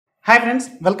Hi friends,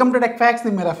 welcome to TechFacts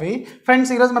Love You All. Friends,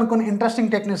 ఈ రోజు మనకు ఇంట్రెస్టింగ్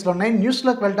టెక్నిక్స్ లో ఉన్నాయి. న్యూస్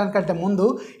లోకి వెళ్ళడానికంటే ముందు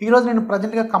ఈ రోజు నేను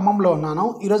ప్రెజెంట్ గా ఖమ్మంలో ఉన్నాను.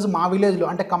 ఈ రోజు మా విలేజ్ లో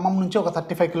అంటే ఖమ్మం నుంచి ఒక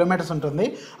 35 కిలోమీటర్స్ ఉంటుంది.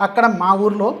 అక్కడ మా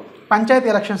ఊర్లో పంచాయతీ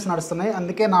ఎలక్షన్స్ నడుస్తున్నాయి.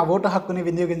 అందుకే నా ఓటు హక్కుని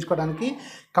వినియోగించుకోవడానికి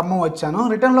ఖమ్మం వచ్చాను.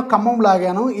 రిటర్న్ లో ఖమ్మం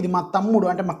లాగాను. ఇది మా తమ్ముడు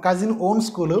అంటే మా కజిన్ ఓన్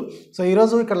స్కూల్. సో ఈ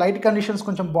రోజు ఇక్కడ లైట్ కండిషన్స్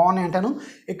కొంచెం బాగున్నాయి అంటాను.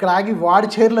 ఇక్కడ ఆగి వాడి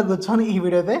చైర్లో కూర్చొని ఈ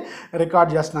వీడియో అయితే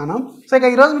రికార్డ్ చేస్తున్నాను. సో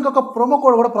ఇక ఈరోజు మీకు ఒక ప్రోమో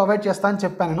కోడ్ కూడా ప్రొవైడ్ చేస్తానని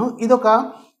చెప్పాను నేను. ఇది ఒక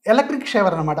ఎలక్ట్రిక్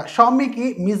షవర్ అనమాట. షామీకి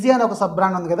మిజియా అనే ఒక సబ్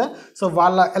బ్రాండ్ ఉంది కదా, సో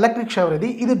వాళ్ళ ఎలక్ట్రిక్ షవర్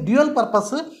ఇది డ్యూయల్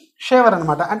పర్పస్ షేవర్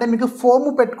అనమాట. అంటే మీకు ఫోమ్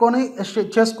పెట్టుకొని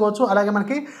చేసుకోవచ్చు, అలాగే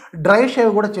మనకి డ్రై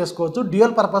షేవ్ కూడా చేసుకోవచ్చు.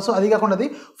 డ్యూయల్ పర్పస్, అది కాకుండా అది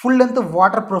ఫుల్ లెంత్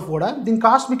వాటర్ ప్రూఫ్ కూడా. దీని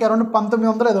కాస్ట్ మీకు అరౌండ్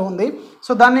 1900 ఏదో ఉంది.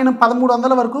 సో దాన్ని నేను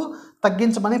 1300 వరకు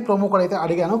తగ్గించమని ప్రోమో కోడ్ అయితే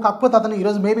అడిగాను. కాకపోతే అతను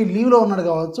ఈరోజు మేబీ లీవ్లో ఉన్నాడు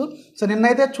కావచ్చు. సో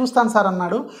నిన్నైతే చూస్తాను సార్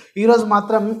అన్నాడు. ఈరోజు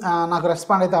మాత్రం నాకు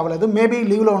రెస్పాండ్ అయితే అవ్వలేదు. మేబీ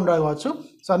లీవ్లో ఉండడు కావచ్చు.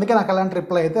 సో అందుకే నాకు అలాంటి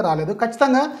రిప్లై అయితే రాలేదు.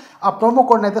 ఖచ్చితంగా ఆ ప్రోమో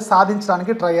కోడ్ని అయితే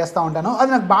సాధించడానికి ట్రై చేస్తూ ఉంటాను. అది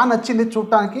నాకు బాగా నచ్చింది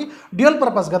చూడటానికి. డ్యూయల్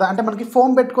పర్పస్ కదా, అంటే మనకి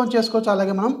ఫోమ్ పెట్టుకొని చేసుకోవచ్చు,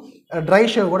 అలాగే మనం డ్రై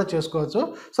షేవ్ కూడా చేసుకోవచ్చు.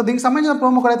 సో దీనికి సంబంధించిన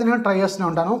ప్రోమో కోడ్ అయితే నేను ట్రై చేస్తూనే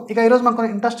ఉంటాను. ఇక ఈరోజు మనకు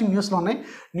కొన్ని ఇంట్రెస్టింగ్ న్యూస్లో ఉన్నాయి.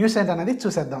 న్యూస్ ఏంటనేది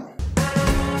చూసేద్దాం.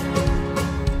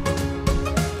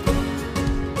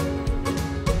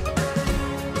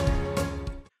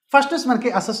 ఫస్ట్ న్యూస్ మనకి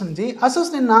అసూస్ నుంచి. అసూస్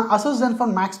నిన్న Asus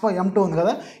Zenfone max pro M2 ఉంది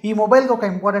కదా, ఈ మొబైల్కి ఒక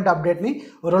ఇంపార్టెంట్ అప్డేట్ని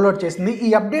రోల్అవుట్ చేసింది. ఈ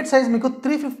అప్డేట్ సైజ్ మీకు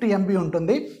 350 MB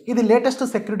ఉంటుంది. ఇది లేటెస్ట్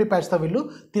సెక్యూరిటీ ప్యాచ్తో వీళ్ళు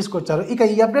తీసుకొచ్చారు. ఇక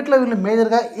ఈ అప్డేట్లో వీళ్ళు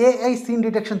మేజర్గా AI సీన్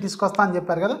డిటెక్షన్ తీసుకొస్తా అని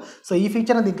చెప్పారు కదా, సో ఈ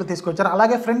ఫీచర్ని దీంట్లో తీసుకొచ్చారు.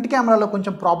 అలాగే ఫ్రంట్ కెమెరాలో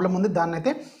కొంచెం ప్రాబ్లం ఉంది, దాన్ని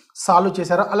అయితే సాల్వ్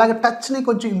చేశారు. అలాగే టచ్ని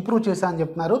కొంచెం ఇంప్రూవ్ చేశారని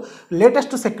చెప్తున్నారు.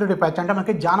 లేటెస్ట్ సెక్యూరిటీ ప్యాచ్ అంటే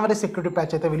మనకి జనవరి సెక్యూరిటీ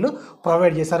ప్యాచ్ అయితే వీళ్ళు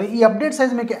ప్రొవైడ్ చేశారు. ఈ అప్డేట్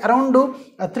సైజ్ మీకు అరౌండ్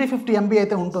 350 MB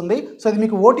అయితే ఉంటుంది. సో ఇది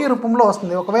మీకు OTA రూపంలో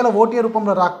వస్తుంది. ఒకవేళ OTA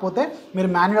రూపంలో రాకపోతే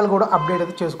మీరు మాన్యువల్ కూడా అప్డేట్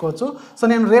అయితే చేసుకోవచ్చు. సో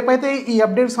నేను రేపైతే ఈ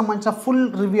అప్డేట్కి సంబంధించిన ఫుల్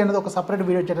రివ్యూ అనేది ఒక సపరేట్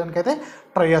వీడియో చేయడానికి అయితే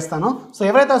ట్రై చేస్తాను. సో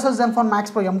ఎవరైతే అసలు జెన్ఫోన్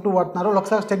మ్యాక్స్ ప్రో M2 వాడుతున్నారో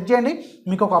ఒకసారి చెక్ చేయండి,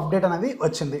 మీకు ఒక అప్డేట్ అనేది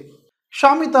వచ్చింది.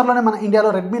 షామీ త్వరలోనే మన ఇండియాలో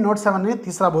రెడ్మీ నోట్ 7ని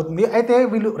తీసుకురాబోతుంది. అయితే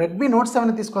వీళ్ళు రెడ్మీ నోట్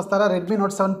 7ని తీసుకొస్తారా, రెడ్మీ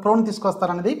నోట్ 7 ప్రోని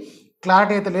తీసుకొస్తారా అనేది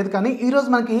క్లారిటీ అయితే లేదు. కానీ ఈరోజు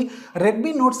మనకి రెడ్మీ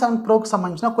నోట్ 7 ప్రోకి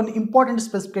సంబంధించిన కొన్ని ఇంపార్టెంట్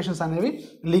స్పెసిఫికేషన్స్ అనేవి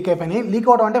లీక్ అయిపోయినాయి. లీక్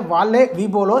అవడం అంటే వాళ్ళే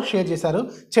వీబోలో షేర్ చేశారు.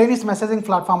 చైనీస్ మెసేజింగ్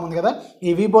ప్లాట్ఫామ్ ఉంది కదా,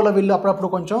 ఈ వీబోలో వీళ్ళు అప్పుడప్పుడు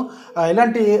కొంచెం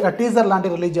ఇలాంటి టీజర్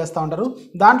లాంటివి రిలీజ్ చేస్తూ ఉంటారు.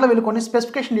 దాంట్లో వీళ్ళు కొన్ని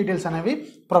స్పెసిఫికేషన్ డీటెయిల్స్ అనేవి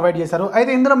ప్రొవైడ్ చేశారు.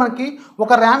 అయితే ఇందులో మనకి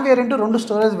ఒక ర్యామ్ వేరియంట్, 2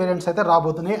 స్టోరేజ్ వేరియంట్స్ అయితే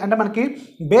రాబోతున్నాయి. అంటే మనకి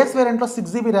బేస్ వేరియంట్లో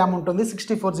 6GB ర్యామ్ ఉంటుంది,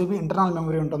 64GB ఇంటర్నల్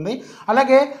మెమరీ ఉంటుంది.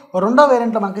 అలాగే రెండో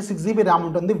వేరియంట్లో మనకి 6GB ర్యామ్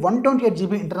ఉంటుంది,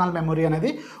 128GB ఇంటర్నల్ మెమరీ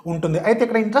అనేది ఉంటుంది. అయితే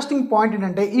ఇక్కడ ఇంట్రెస్టింగ్ పాయింట్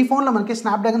ఏంటంటే ఈ ఫోన్లో మనకి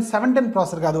స్నాప్డ్రాగన్ 710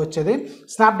 ప్రాసెసర్ కాదు వచ్చేది,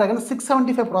 స్నాప్డ్రాగన్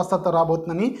 675 ప్రాసెసర్తో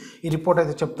రాబోతుందని ఈ రిపోర్ట్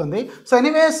అయితే చెప్తుంది. సో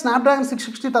ఎనీవే స్నాప్డ్రాగన్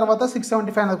 660 తర్వాత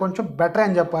 675 అనేది కొంచెం బెటర్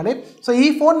అని చెప్పాలి. సో ఈ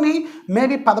ఫోన్ని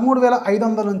మేబీ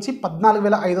 13,500 నుంచి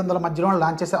 14,500 మధ్యలో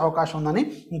లాంచ్ చేసే అవకాశం ఉందని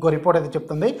ఇంకో రిపోర్ట్ అయితే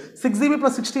చెప్తుంది. 6GB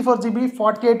 + 64GB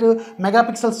 48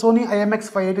 megapixel Sony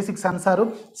IMX 586 censor,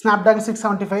 Snapdragon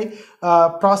 675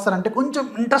 processor అంటే కొంచెం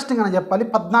ఇంట్రెస్టింగ్ అని చెప్పాలి.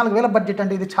 14,000 బడ్జెట్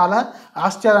అంటే ఇది చాలా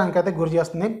ఆశ్చర్యానికి అయితే గురి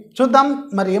చేస్తుంది. చూద్దాం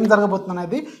మరి ఏం జరగబోతుంది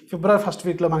అనేది ఫిబ్రవరి 1st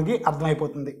వీక్లో మనకి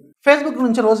అర్థమైపోతుంది. ఫేస్బుక్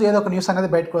నుంచి రోజు ఏదో ఒక న్యూస్ అనేది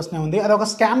బయటకు వస్తూనే ఉంది. అది ఒక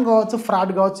స్కామ్ కావచ్చు,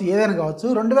 ఫ్రాడ్ కావచ్చు, ఏదైనా కావచ్చు.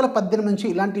 2018 నుంచి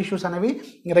ఇలాంటి ఇష్యూస్ అనేవి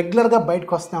రెగ్యులర్గా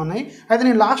బయటకు వస్తూనే ఉన్నాయి. అయితే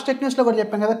నేను లాస్ట్ టెక్ న్యూస్లో కూడా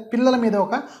చెప్పాను కదా, పిల్లల మీద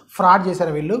ఒక ఫ్రాడ్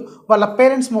చేశారు వీళ్ళు. వాళ్ళ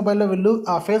పేరెంట్స్ మొబైల్లో వీళ్ళు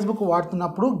ఆ ఫేస్బుక్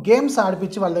వాడుతున్నప్పుడు గేమ్స్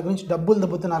ఆడిపించి వాళ్ళ దగ్గర నుంచి డబ్బులు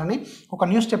దబ్బుతున్నారని ఒక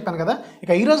న్యూస్ చెప్పాను కదా. ఇక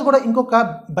ఈరోజు కూడా ఇంకొక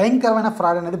భయంకరమైన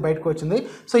ఫ్రాడ్ అనేది బయటకు వచ్చింది.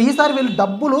 సో ఈసారి వీళ్ళు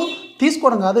డబ్బులు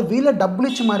తీసుకోవడం కాదు, వీళ్ళే డబ్బులు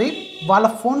ఇచ్చి మరి వాళ్ళ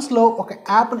ఫోన్స్లో ఒక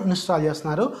యాప్ని ఇన్స్టాల్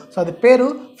చేస్తున్నారు. సో అది పేరు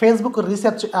ఫేస్బుక్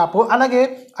రీసెర్చ్ యాప్. అలాగే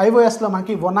iOSలో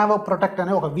మనకి OneAvo Protect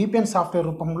అనే ఒక VPN సాఫ్ట్వేర్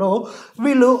రూపంలో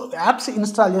వీళ్ళు యాప్స్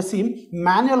ఇన్స్టాల్ చేసి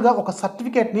మాన్యువల్గా ఒక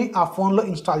సర్టిఫికేట్ని ఆ ఫోన్లో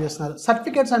ఇన్స్టాల్ చేస్తున్నారు.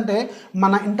 సర్టిఫికేట్స్ అంటే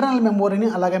మన ఇంటర్నల్ మెమోరీని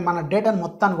అలాగే మన డేటాని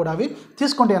మొత్తాన్ని కూడా అవి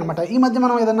తీసుకుంటాయి అనమాట. ఈ మధ్య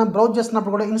మనం ఏదైనా బ్రౌజ్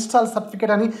చేసినప్పుడు కూడా ఇన్స్టాల్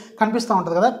సర్టిఫికేట్ అని కనిపిస్తూ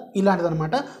ఉంటుంది కదా, ఇలాంటిది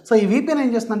అనమాట. సో ఈ VPN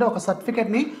ఏం చేస్తుందంటే ఒక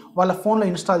సర్టిఫికేట్ని వాళ్ళ ఫోన్లో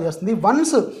ఇన్స్టాల్ చేస్తుంది.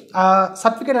 వన్స్ ఆ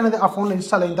సర్టిఫికేట్ అనేది ఆ ఫోన్లో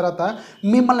ఇన్స్టాల్ అయిన తర్వాత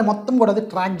మిమ్మల్ని మొత్తం కూడా అది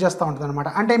ట్రాక్ చేస్తూ ఉంటుంది అనమాట.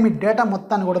 అంటే మీ డేటా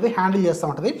మొత్తాన్ని కూడా అది హ్యాండిల్ చేస్తూ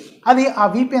ఉంటుంది. అది ఆ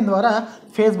VPN ద్వారా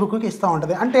ఫేస్బుక్కి ఇస్తూ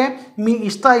ఉంటుంది. అంటే మీ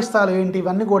ఇష్టాలు ఏంటి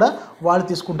ఇవన్నీ కూడా వాళ్ళు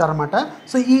తీసుకుంటారన్నమాట.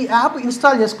 సో ఈ యాప్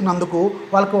ఇన్స్టాల్ చేసుకున్నందుకు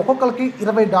వాళ్ళకి ఒక్కొక్కరికి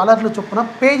 $20 చొప్పున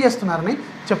పే చేస్తున్నారని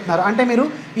చెప్తున్నారు. అంటే మీరు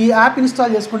ఈ యాప్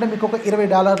ఇన్స్టాల్ చేసుకుంటే మీకు ఒక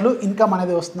 $20 ఇన్కమ్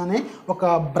అనేది వస్తుందని ఒక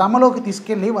భ్రమలోకి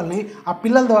తీసుకెళ్ళి వాళ్ళని ఆ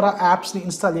పిల్లల ద్వారా యాప్స్ని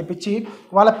ఇన్స్టాల్ చేయించి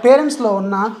వాళ్ళ పేరెంట్స్లో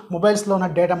ఉన్న మొబైల్స్లో ఉన్న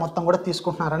డేటా మొత్తం కూడా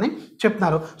తీసుకుంటున్నారని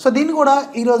చెప్తున్నారు. సో దీన్ని కూడా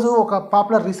ఈరోజు ఒక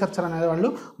పాపులర్ రీసెర్చర్ అనే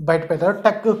వాళ్ళు బయట పెట్టారు.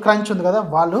 టెక్ క్రంచ్ ఉంది కదా,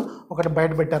 వాళ్ళు ఒకటి బయట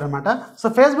బయటపెట్టారనమాట. సో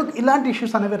ఫేస్బుక్ ఇలాంటి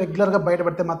ఇష్యూస్ అనేవి రెగ్యులర్గా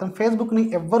బయటపెడితే మాత్రం ఫేస్బుక్ని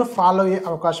ఎవ్వరు ఫాలో అయ్యే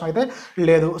అవకాశం అయితే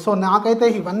లేదు. సో నాకైతే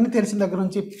ఇవన్నీ తెలిసిన దగ్గర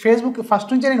నుంచి ఫేస్బుక్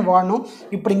ఫస్ట్ నుంచే నేను వాడను,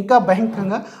 ఇప్పుడు ఇంకా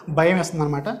భయంకరంగా భయం వేస్తుంది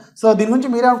అనమాట. సో దీని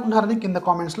గురించి మీరే అనుకుంటున్నారని కింద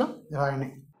కామెంట్స్లో రాయండి.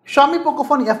 షామీ పోకో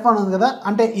ఫోన్ F1 ఉంది కదా,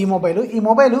 అంటే ఈ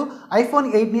మొబైల్ iPhone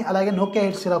 8ని అలాగే Nokia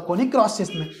 8 సిరాకోని క్రాస్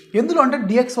చేస్తుంది. ఎందులో అంటే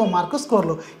DxO మార్క్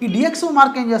స్కోర్లో. ఈ DxO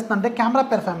మార్క్ ఏం చేస్తుందంటే కెమెరా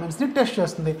పెర్ఫార్మెన్స్ని టెస్ట్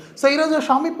చేస్తుంది. సో ఈరోజు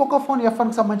షామీ పోకో ఫోన్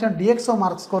F1కి సంబంధించిన DxO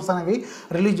మార్క్ స్కోర్స్ అనేవి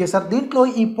రిలీజ్ చేశారు. దీంట్లో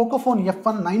ఈ పోకో ఫోన్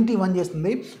F1 91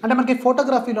 చేస్తుంది. అంటే మనకి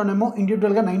ఫోటోగ్రఫీలోనేమో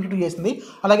ఇండివిజువల్గా 92 చేసింది,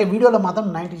 అలాగే వీడియోలో మాత్రం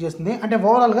 90 చేస్తుంది. అంటే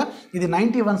ఓవరాల్గా ఇది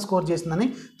 91 స్కోర్ చేసిందని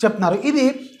చెప్తున్నారు. ఇది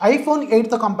iPhone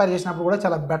 8తో కంపేర్ చేసినప్పుడు కూడా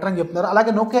చాలా బెటర్ అని చెప్తున్నారు.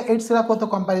 అలాగే Nokia 8 సిరాకోతో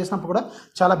కంపేర్ చేసినప్పుడు కూడా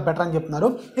చాలా బెటర్ అని చెప్తున్నారు.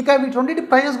 ఇక వీటి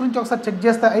ప్రైజెస్ గురించి ఒకసారి చెక్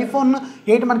చేస్తే iPhone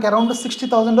 8 మనకి అరౌండ్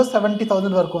 60,000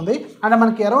 70,000 వరకు ఉంది. అంటే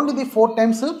మనకి అరౌండ్ ఇది 4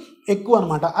 times ఎక్కువ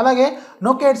అనమాట. అలాగే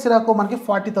Nokia 8 సిరాకో మనకి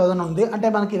 40,000 ఉంది. అంటే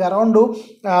మనకి ఇది అరౌండ్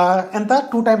ఎంత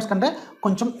 2 times కంటే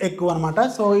కొంచెం ఎక్కువ అనమాట.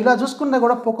 సో ఇలా చూసుకుంటే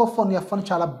కూడా పోకో ఫోన్ F1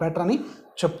 చాలా బెటర్ అని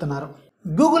చెప్తున్నారు.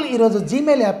 గూగుల్ ఈరోజు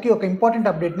జీమెయిల్ యాప్కి ఒక ఇంపార్టెంట్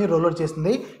అప్డేట్ని రోల్అవుట్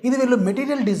చేసింది. ఇది వీళ్ళు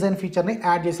మెటీరియల్ డిజైన్ ఫీచర్ని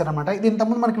యాడ్ చేశారనమాట. ఇది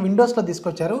ఇంతకుముందు మనకి విండోస్లో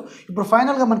తీసుకొచ్చారు, ఇప్పుడు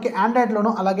ఫైనల్గా మనకి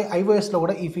ఆండ్రాయిడ్లోనూ అలాగే iOSలో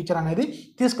కూడా ఈ ఫీచర్ అనేది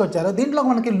తీసుకొచ్చారు. దీంట్లో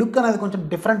మనకి లుక్ అనేది కొంచెం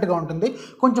డిఫరెంట్గా ఉంటుంది,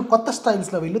 కొంచెం కొత్త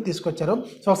స్టైల్స్లో వీళ్ళు తీసుకొచ్చారు.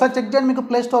 సో ఒకసారి చెక్ చేయండి, మీకు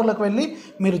ప్లే స్టోర్లోకి వెళ్ళి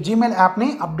మీరు జీమెయిల్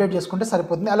యాప్ని అప్డేట్ చేసుకుంటే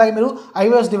సరిపోతుంది. అలాగే మీరు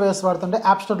iOS డివైస్ వాడుతుంటే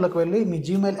యాప్ స్టోర్లోకి వెళ్ళి మీ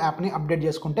జీమెయిల్ యాప్ని అప్డేట్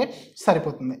చేసుకుంటే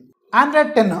సరిపోతుంది. Android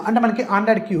 10 అంటే మనకి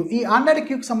Android Q. ఈ Android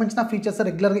Qకి సంబంధించిన ఫీచర్స్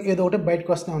రెగ్యులర్గా ఏదో ఒకటి బయటకు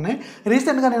వస్తూ ఉన్నాయి.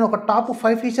 రీసెంట్గా నేను ఒక టాప్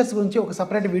 5 ఫీచర్స్ గురించి ఒక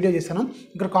సపరేట్ వీడియో చేశాను,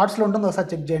 ఇక్కడ కార్డ్స్లో ఉంటుంది, ఒకసారి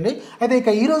చెక్ చేయండి. అయితే ఇక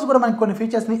ఈ రోజు కూడా మనకి కొన్ని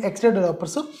ఫీచర్స్ని ఎక్స్టెండ్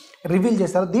డెవలపర్స్ రివీల్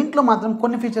చేశారు. దీంట్లో మాత్రం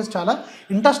కొన్ని ఫీచర్స్ చాలా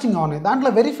ఇంట్రెస్టింగ్గా ఉన్నాయి.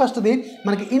 దాంట్లో వెరీ ఫస్ట్ది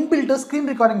మనకి ఇన్బిల్ట్ స్క్రీన్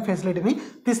రికార్డింగ్ ఫెసిలిటీని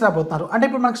తీసుకురాబోతున్నారు. అంటే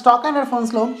ఇప్పుడు మనకి స్టాక్ ఆండ్రాయిడ్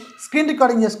ఫోన్స్లో స్క్రీన్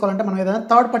రికార్డింగ్ చేసుకోవాలంటే మనం ఏదైనా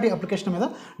థర్డ్ పార్టీ అప్లికేషన్ మీద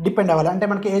డిపెండ్ అవ్వాలి. అంటే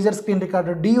మనకి ఏజర్ screen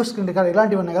recorder, Diu screen recorder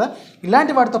ఇలాంటివి ఉన్నాయి కదా,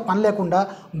 ఇలాంటి వాటితో పని లేకుండా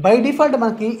బై డిఫాల్ట్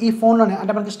మనకి ఈ ఫోన్లోనే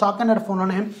అంటే మనకి స్టాక్ ఆండ్రాయిడ్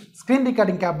ఫోన్లోనే స్క్రీన్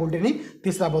రికార్డింగ్ క్యాపబిలిటీని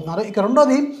తీసుకురాబోతున్నారు. ఇక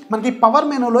రెండోది మనకి పవర్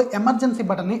మెనూలో ఎమర్జెన్సీ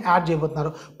బటన్ని యాడ్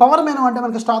చేయబోతున్నారు. పవర్ మెనూ అంటే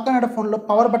మనకి స్టాక్ ఆండ్రాయిడ్ ఫోన్లో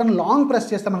పవర్ బటన్ లాంగ్ ప్రెస్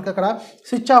చేస్తే మనకి అక్కడ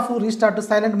switch off, restart,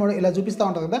 silent mode ఇలా చూపిస్తూ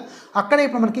ఉంటుంది కదా, అక్కడే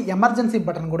ఇప్పుడు మనకి ఎమర్జెన్సీ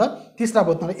బటన్ కూడా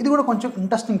తీసుకురాబోతున్నారు. ఇది కూడా కొంచెం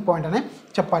ఇంట్రెస్టింగ్ పాయింట్ అనే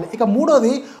చెప్పాలి. ఇక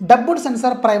మూడోది డబ్బుడ్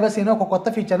సెన్సార్ ప్రైవసీ అని ఒక కొత్త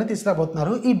ఫీచర్ని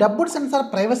తీసుకురాబోతున్నారు. ఈ డబ్బుడ్ సెన్సార్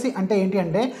ప్రైవసీ అంటే ఏంటి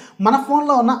అంటే మన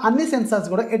ఫోన్లో ఉన్న అన్ని సెన్సార్స్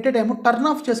కూడా at a time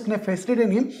turn off చేసుకునే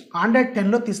ఫెసిలిటీని Android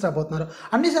 10లో తీసుకురాబోతున్నారు.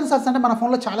 అన్ని సెన్సార్స్ అంటే మన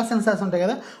ఫోన్లో చాలా సెన్సార్స్ ఉంటాయి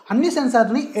కదా, అన్ని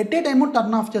సెన్సార్ని at a time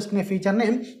turn off చేసుకునే ఫీచర్ని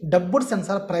డబ్బుడ్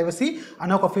సెన్సార్ ప్రైవసీ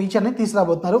అనే ఒక ఫీచర్ని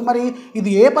తీసుకురాబోతున్నారు. మరి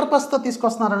ఇది ఏ పర్పస్తో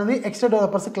తీసుకొస్తున్నారు అనేది ఎక్స్ట్రా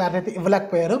డెవలపర్స్ క్లారిటీ అయితే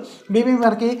ఇవ్వలేకపోయారు. మేబీ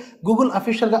మనకి గూగుల్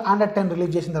అఫీషియల్గా Android 10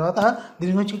 రిలీజ్ చేసిన తర్వాత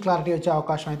దీని గురించి క్లారిటీ వచ్చే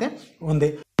అవకాశం అయితే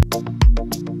ఉంది.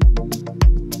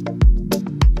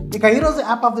 ఇక ఈరోజు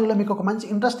యాప్ ఆఫ్ ది వీడియోలో మీకు ఒక మంచి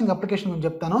ఇంట్రెస్టింగ్ అప్లికేషన్ గురించి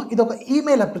చెప్తాను. ఇది ఒక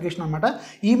ఈమెయిల్ అప్లికేషన్ అనమాట,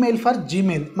 ఈమెయిల్ ఫర్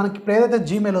జీమెయిల్. మనకి ఇప్పుడు ఏదైతే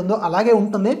జీమెయిల్ ఉందో అలాగే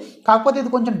ఉంటుంది, కాకపోతే ఇది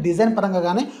కొంచెం డిజైన్ పరంగా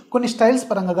కానీ, కొన్ని స్టైల్స్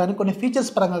పరంగా కానీ, కొన్ని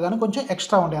ఫీచర్స్ పరంగా కానీ కొంచెం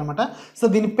ఎక్స్ట్రా ఉంటాయి అనమాట. సో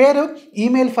దీని పేరు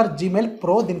ఈమెయిల్ ఫర్ జీమెయిల్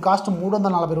ప్రో. దీని కాస్ట్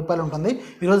 $340 ఉంటుంది.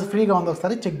 ఈరోజు ఫ్రీగా ఉంది,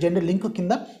 ఒకసారి చెక్ చేయండి, లింక్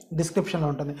కింద డిస్క్రిప్షన్లో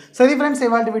ఉంటుంది. సో ఇది ఫ్రెండ్స్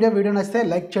ఇవాళ వీడియో నచ్చితే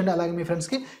లైక్ చేయండి, అలాగే మీ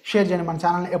ఫ్రెండ్స్కి షేర్ చేయండి. మన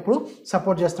ఛానల్ని ఎప్పుడు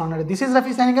సపోర్ట్ చేస్తూ ఉండండి. This is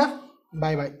Rafi signing off.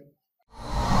 Bye bye.